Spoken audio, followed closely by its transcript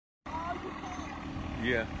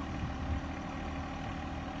Yeah.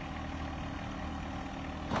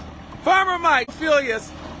 Farmer Mike, Ophelia,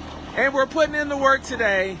 and we're putting in the work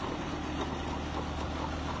today.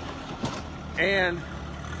 And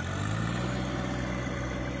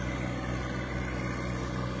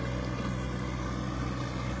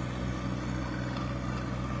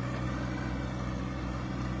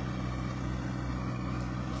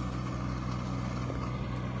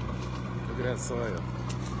look at that soil.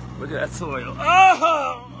 Look at that soil.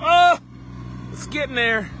 Oh, it's getting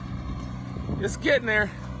there. It's getting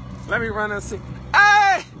there. Let me run and see.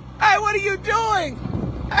 Hey, what are you doing?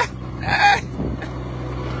 Hey,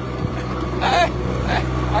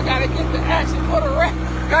 I gotta get the action for the rest.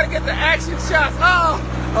 Gotta get the action shots. Oh,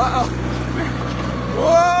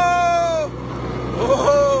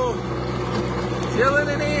 whoa, tilling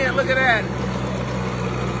it in. Look at that.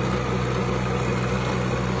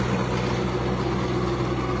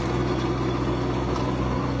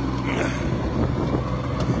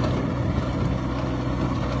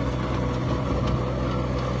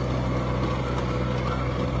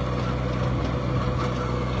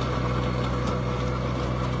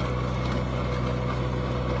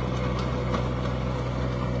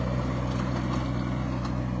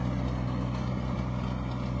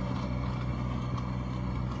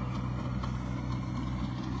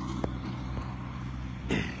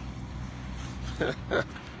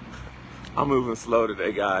 I'm moving slow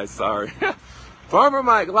today, guys. Sorry. Farmer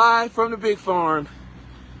Mike live from the big farm.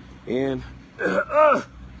 And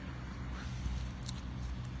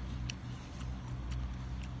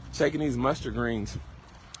taking these mustard greens,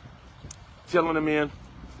 tilling them in,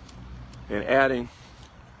 and adding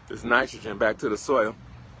this nitrogen back to the soil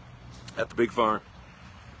at the big farm.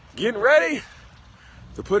 Getting ready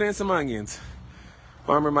to put in some onions.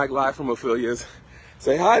 Farmer Mike live from Ophelia's.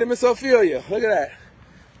 Say hi to Miss Ophelia. Look at that.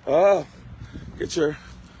 Oh, get your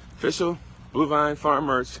official Blue Vine Farm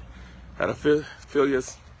merch at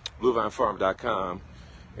Ophelia's BlueVineFarm.com.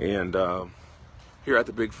 And here at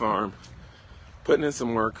the big farm, putting in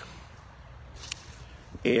some work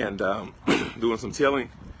and doing some tilling.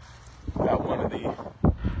 Got one of the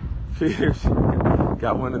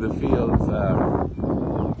fields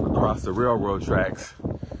across the railroad tracks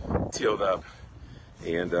tilled up,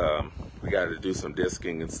 and we got to do some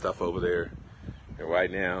disking and stuff over there. And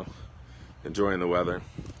right now, enjoying the weather,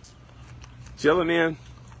 chilling in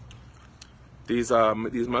these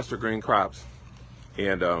mustard green crops.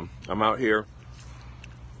 And I'm out here.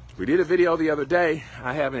 We did a video the other day.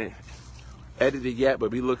 I haven't edited yet,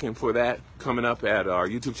 but be looking for that coming up at our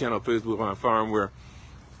YouTube channel, Ophelia's Blue Vine Farm, where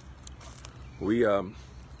we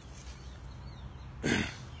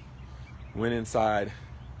went inside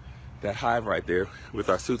that hive right there with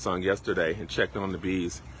our suits on yesterday and checked on the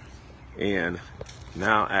bees. And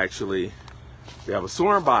now actually we have a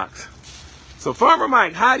swarm box. So Farmer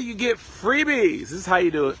Mike, how do you get freebies? This is how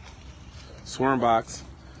you do it. Swarm box.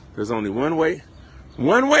 There's only one way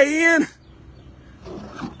in,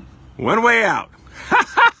 one way out.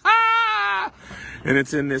 And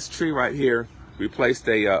it's in this tree right here. We placed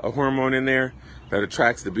a hormone in there that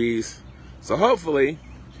attracts the bees. So hopefully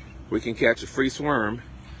we can catch a free swarm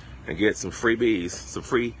and get some free bees,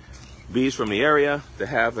 from the area that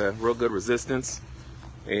have a real good resistance.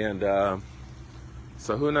 And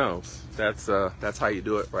so who knows? That's how you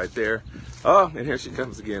do it right there. Oh, and here she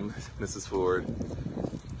comes again, Mrs. Ford,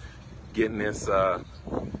 getting this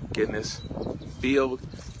field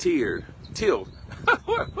tilled.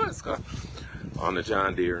 What's going on the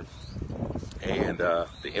John Deere? And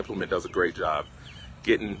the implement does a great job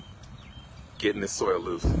getting this soil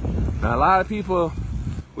loose. Now a lot of people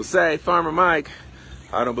will say, Farmer Mike,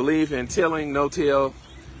 I don't believe in tilling, no till.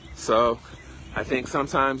 So I think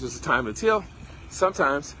sometimes there's a time to till,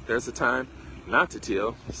 sometimes there's a time not to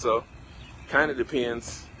till. So kind of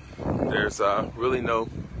depends. There's really no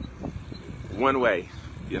one way,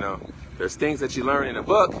 you know. There's things that you learn in a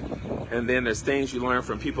book, and then there's things you learn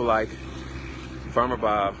from people like Farmer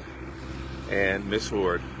Bob and Miss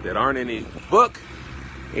Ford that aren't in any book,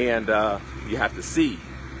 and you have to see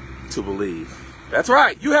to believe. That's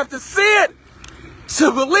right, you have to see it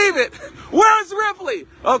to believe it. Where's Ripley?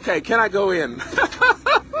 Okay, can I go in?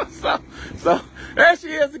 so there she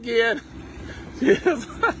is again. She is.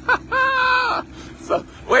 So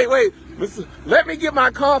wait, let me get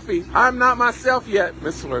my coffee. I'm not myself yet,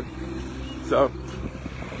 Miss Ford. So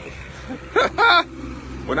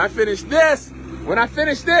when I finish this,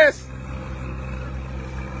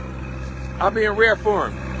 I'll be in rare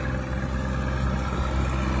form.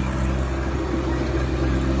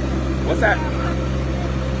 What's that?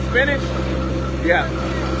 Spinach? Yeah.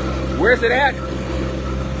 Where's it at?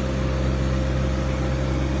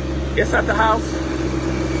 It's at the house.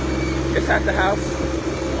 It's at the house.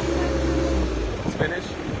 Spinach.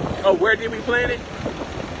 Oh, where did we plant it?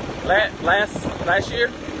 Last year?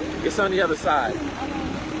 It's on the other side.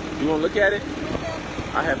 You want to look at it?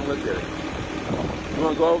 I haven't looked at it. You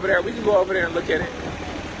want to go over there? We can go over there and look at it.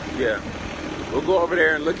 Yeah. We'll go over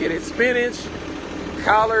there and look at it. Spinach,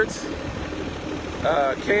 collards,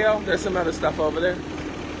 kale. There's some other stuff over there.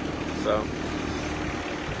 So,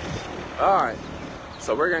 all right.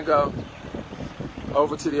 So we're going to go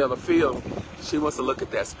over to the other field. She wants to look at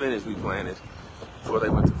that spinach we planted before they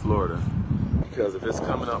went to Florida. Because if it's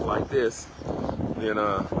coming up like this,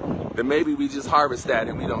 then maybe we just harvest that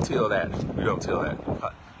and we don't till that. We don't till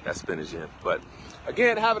that spinach in. But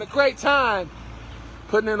again, having a great time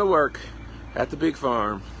putting in the work at the big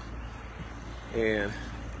farm. And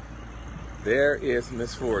there is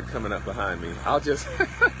Miss Ford coming up behind me. I'll just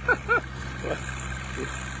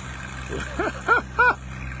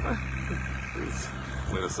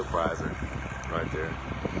I'm gonna surprise her right there.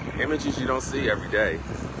 Images you don't see every day,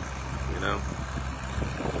 you know.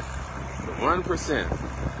 The 1%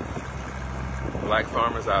 black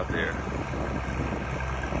farmers out there.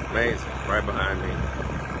 Amazing, right behind me.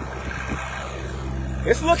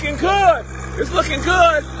 It's looking good. It's looking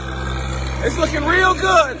good. It's looking real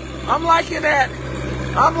good. I'm liking that.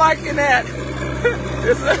 I'm liking that.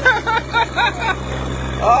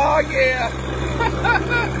 Oh yeah.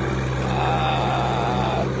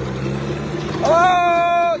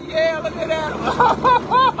 Oh yeah, look at that.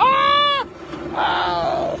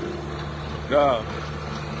 Oh. No.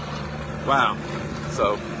 Wow.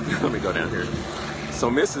 So let me go down here.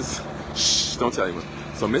 So don't tell anyone.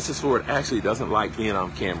 So Mrs. Ford actually doesn't like being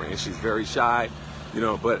on camera, and she's very shy,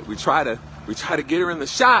 but we try to get her in the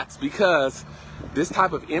shots because this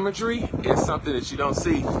type of imagery is something that you don't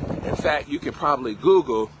see. In fact, you can probably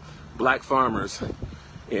Google black farmers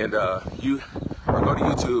and or go to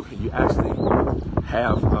YouTube, and you actually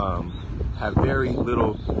have very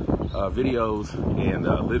little videos and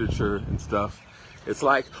literature and stuff. It's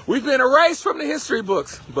like we've been erased from the history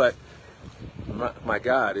books, but my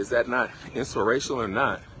God, is that not inspirational or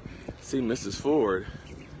not? See Mrs. Ford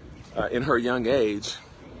in her young age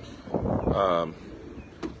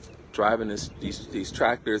driving these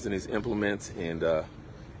tractors and these implements and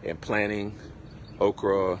planting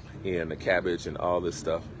okra and the cabbage and all this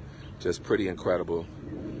stuff. Just pretty incredible.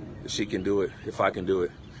 If she can do it, if I can do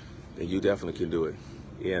it, then you definitely can do it.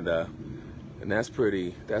 And that's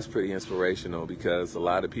pretty inspirational, because a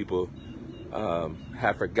lot of people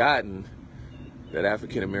have forgotten that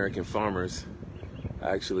African American farmers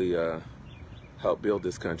actually helped build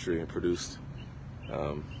this country and produced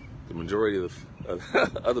the majority of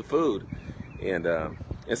the food. And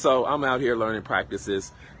so I'm out here learning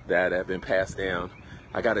practices that have been passed down.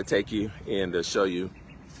 I got to take you and show you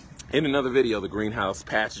in another video the greenhouse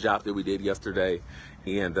patch job that we did yesterday,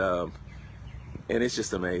 and it's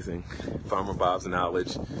just amazing. Farmer Bob's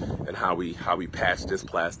knowledge and how we patch this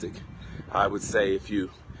plastic. I would say if you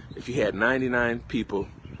had 99 people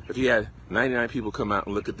come out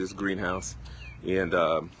and look at this greenhouse and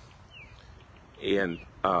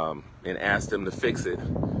ask them to fix it,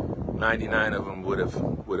 99 of them would have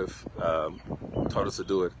told us to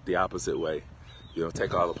do it the opposite way.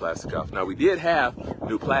 Take all the plastic off. Now, we did have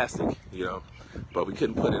new plastic, but we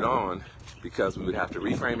couldn't put it on because we would have to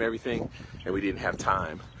reframe everything, and we didn't have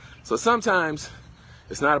time. So sometimes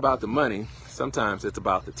it's not about the money. Sometimes it's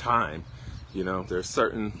about the time.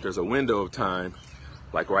 There's a window of time,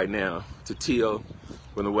 like right now, to till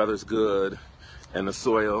when the weather's good and the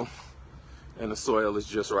soil is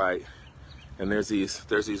just right. And there's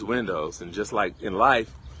these windows, and just like in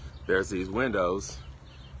life, there's these windows,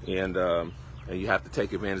 and you have to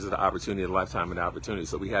take advantage of the opportunity, the lifetime of the opportunity.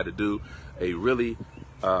 So we had to do a really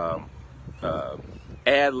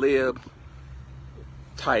ad-lib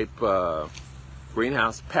type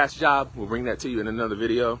greenhouse patch job. We'll bring that to you in another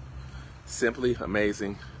video. Simply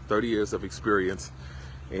amazing. 30 years of experience,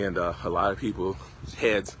 and a lot of people's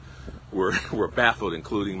heads were baffled,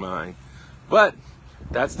 including mine. But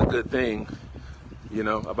that's the good thing,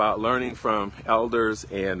 about learning from elders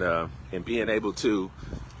and being able to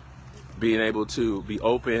be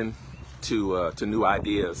open to new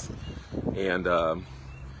ideas, and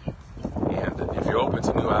if you're open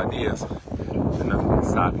to new ideas, then nothing can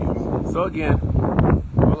stop you. So again,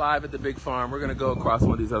 we're live at the big farm. We're going to go across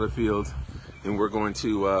one of these other fields, and we're going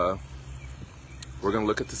to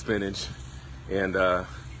look at the spinach and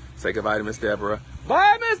say goodbye to Miss Deborah.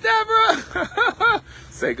 Bye, Miss Deborah.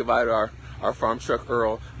 Say goodbye to our farm truck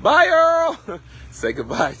Earl. Bye, Earl. Say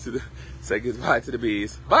goodbye to the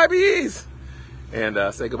bees. Bye, bees.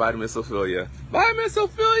 and say goodbye to Miss Ophelia. Bye, Miss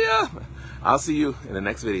Ophelia. I'll see you in the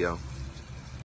next video.